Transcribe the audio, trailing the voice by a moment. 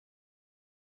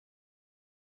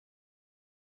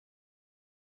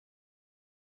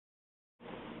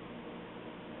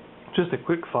Just a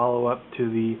quick follow-up to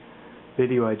the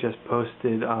video I just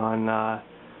posted on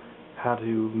how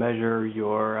to measure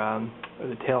your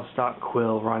the tailstock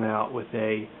quill runout with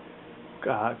a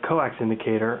coax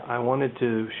indicator. I wanted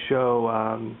to show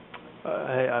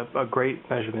a great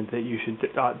measurement that you should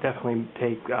definitely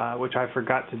take, which I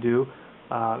forgot to do,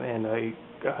 and a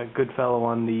good fellow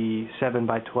on the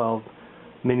 7x12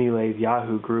 mini lathe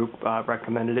Yahoo group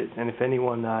recommended it. And if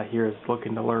anyone here is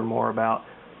looking to learn more about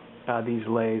these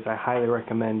lathes, I highly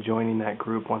recommend joining that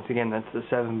group. Once again, that's the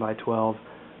 7x12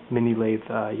 mini lathe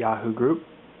Yahoo group.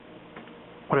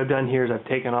 What I've done here is I've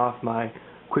taken off my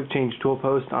quick change tool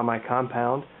post on my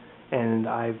compound, and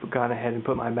I've gone ahead and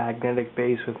put my magnetic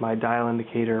base with my dial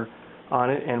indicator on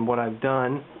it. And what I've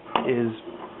done is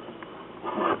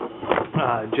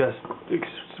just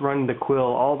run the quill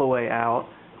all the way out,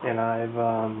 and I've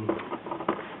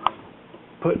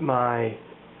put my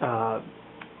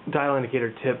dial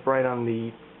indicator tip right on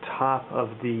the top of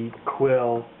the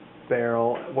quill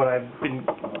barrel. What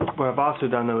I've also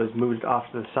done though is moved it off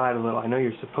to the side a little. I know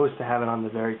you're supposed to have it on the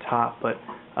very top, but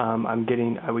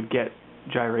I would get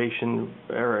gyration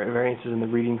or variances in the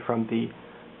reading from the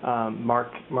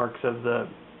marks of the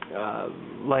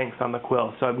length on the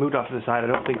quill. So I've moved off to the side. I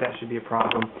don't think that should be a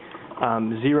problem.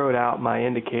 Zeroed out my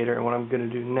indicator, and what I'm going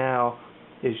to do now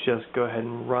is just go ahead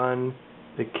and run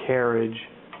the carriage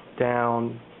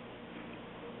down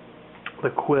the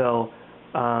quill,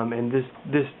 and this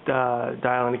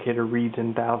dial indicator reads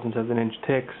in thousandths of an inch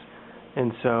ticks,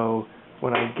 and so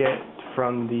when I get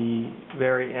from the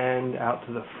very end out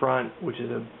to the front, which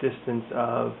is a distance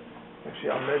of, actually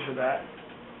I'll measure that,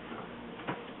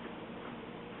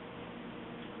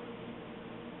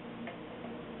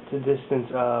 it's a distance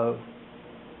of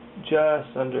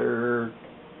just under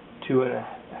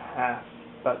 2.5,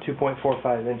 about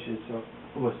 2.45 inches, so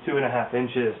almost 2.5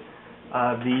 inches.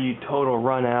 The total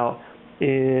runout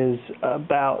is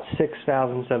about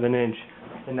 0.06 of an inch,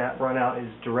 and that runout is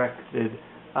directed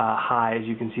high. As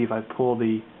you can see, if I pull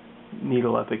the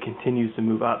needle up, it continues to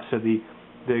move up. So the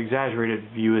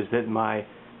exaggerated view is that my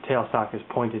tailstock is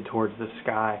pointed towards the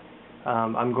sky.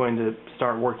 I'm going to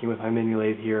start working with my mini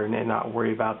lathe here and not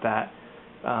worry about that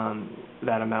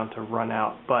amount of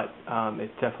runout, but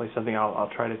it's definitely something I'll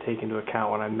try to take into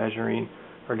account when I'm measuring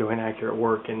or doing accurate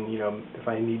work. And if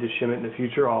I need to shim it in the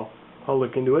future, I'll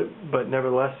look into it. But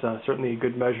nevertheless, certainly a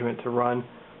good measurement to run.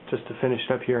 Just to finish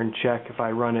up here and check, if I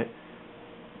run it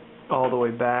all the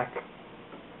way back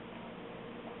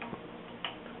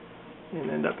and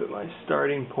end up at my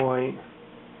starting point.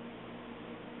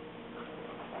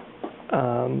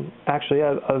 Actually,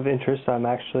 of interest, I'm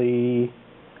actually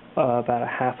about a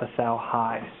half a thou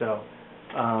high, so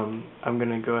I'm going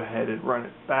to go ahead and run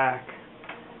it back.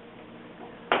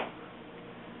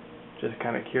 Just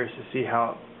kind of curious to see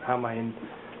how my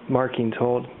markings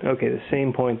hold. Okay, the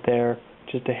same point there,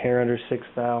 just a hair under 6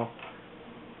 thou.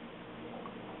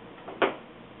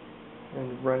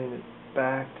 And running it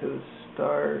back to the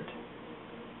start.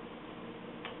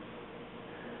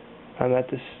 I'm at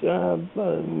this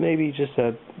maybe just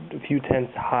a few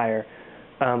tenths higher.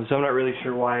 So I'm not really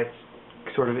sure why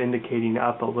it's sort of indicating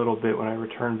up a little bit when I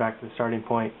return back to the starting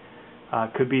point.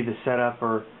 Could be the setup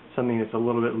or something that's a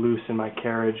little bit loose in my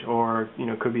carriage, or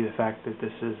could be the fact that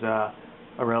this is a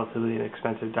relatively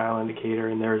inexpensive dial indicator,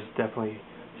 and there's definitely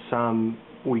some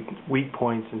weak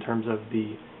points in terms of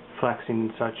the flexing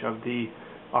and such of the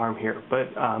arm here. But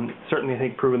certainly I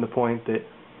think proving the point that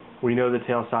we know the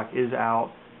tailstock is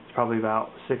out. It's probably about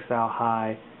 6 thou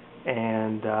high,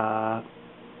 and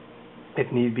if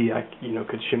need be, I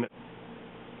could shim it.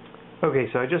 Okay,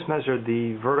 so I just measured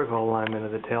the vertical alignment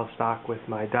of the tailstock with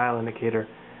my dial indicator.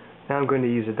 Now I'm going to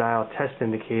use a dial test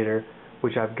indicator,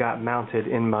 which I've got mounted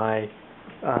in my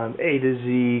A to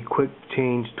Z quick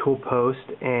change tool post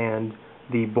and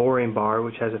the boring bar,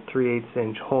 which has a 3/8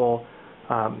 inch hole.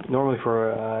 Normally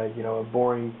for a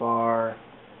boring bar,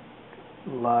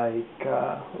 like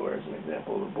where's an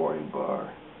example of a boring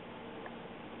bar?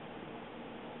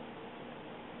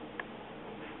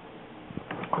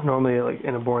 Normally, like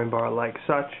in a boring bar like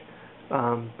such,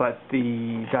 but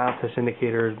the dial test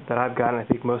indicator that I've got, and I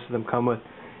think most of them come with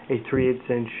a 3/8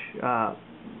 inch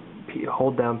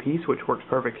hold down piece, which works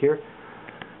perfect here.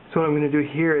 So what I'm going to do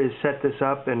here is set this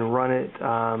up and run it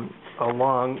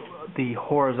along the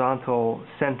horizontal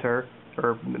center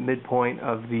or midpoint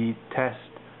of the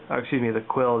the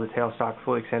quill, the tailstock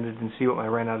fully extended, and see what my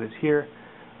runout is here.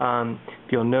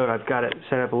 If you'll note, I've got it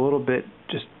set up a little bit,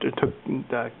 just took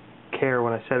care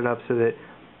when I set it up so that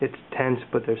it's tense,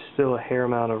 but there's still a hair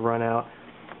amount of runout.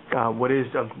 What is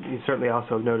you certainly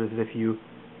also have noticed that if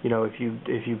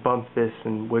you bump this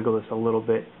and wiggle this a little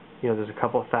bit, there's a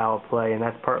couple of thou of play, and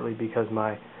that's partly because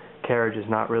my carriage is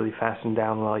not really fastened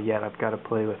down well yet. I've got to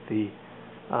play with the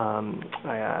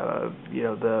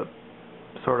the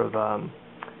sort of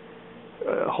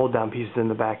hold down pieces in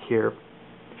the back here.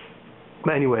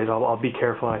 But anyways, I'll be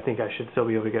careful, and I think I should still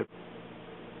be able to get.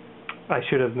 I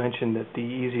should have mentioned that the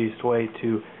easiest way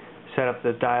to set up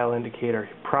the dial indicator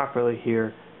properly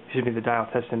here, the dial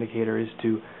test indicator, is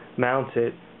to mount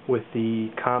it with the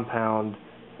compound,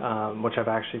 which I've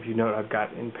actually, if you note, I've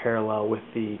got in parallel with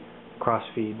the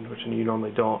crossfeed, which you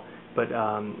normally don't, but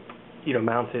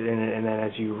mount it in it, and then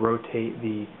as you rotate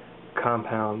the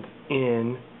compound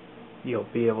in, you'll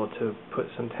be able to put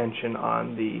some tension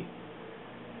on the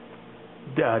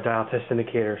dial test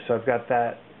indicator. So I've got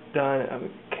that done.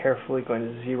 I'm carefully going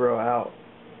to zero out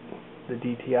the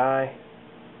DTI.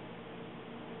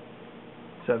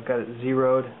 So I've got it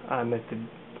zeroed. I'm at the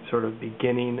sort of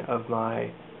beginning of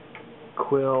my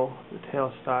quill, the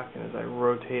tailstock, and as I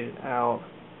rotate it out,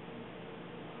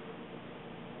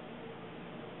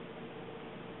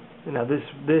 and now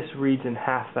this reads in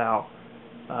half thou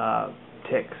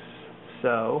ticks.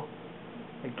 So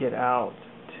I get out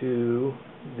to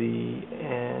the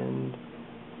end,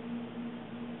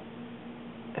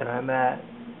 and I'm at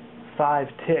 5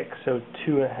 ticks, so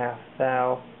 2.5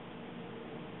 thou,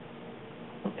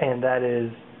 and that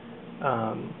is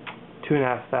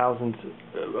 2.5 thousandths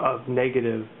of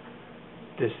negative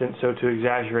distance. So to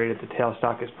exaggerate it, the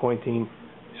tailstock is pointing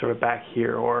sort of back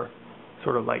here, or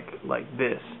sort of like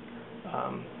this.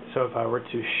 So if I were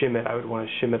to shim it, I would want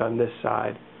to shim it on this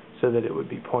side so that it would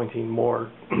be pointing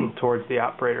more towards the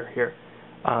operator here.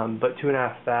 But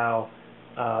 2.5 thou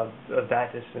of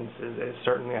that distance is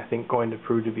certainly, I think, going to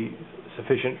prove to be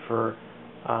sufficient for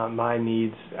my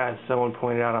needs. As someone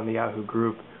pointed out on the Yahoo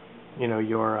group,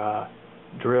 your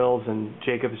drills and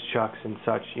Jacob's chucks and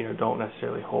such, don't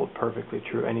necessarily hold perfectly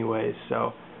true anyways,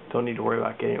 so don't need to worry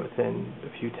about getting it within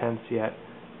a few tenths yet.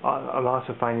 I'm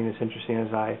also finding this interesting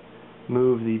as I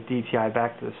move the DTI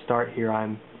back to the start here.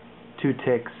 I'm 2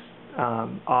 ticks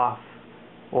off,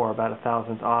 or about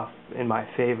 1,000th off in my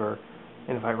favor,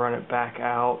 and if I run it back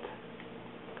out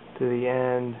to the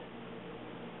end,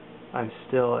 I'm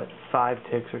still at 5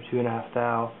 ticks, or 2.5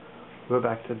 thou. Go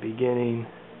back to the beginning,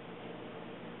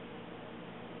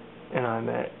 and I'm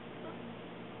at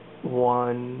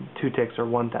 2 ticks, or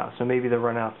 1 thou. So maybe the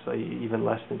runout's even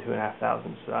less than 2.5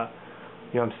 thousandths.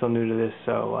 I'm still new to this,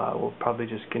 so we'll probably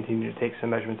just continue to take some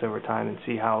measurements over time and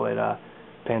see how it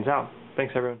pans out.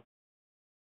 Thanks, everyone.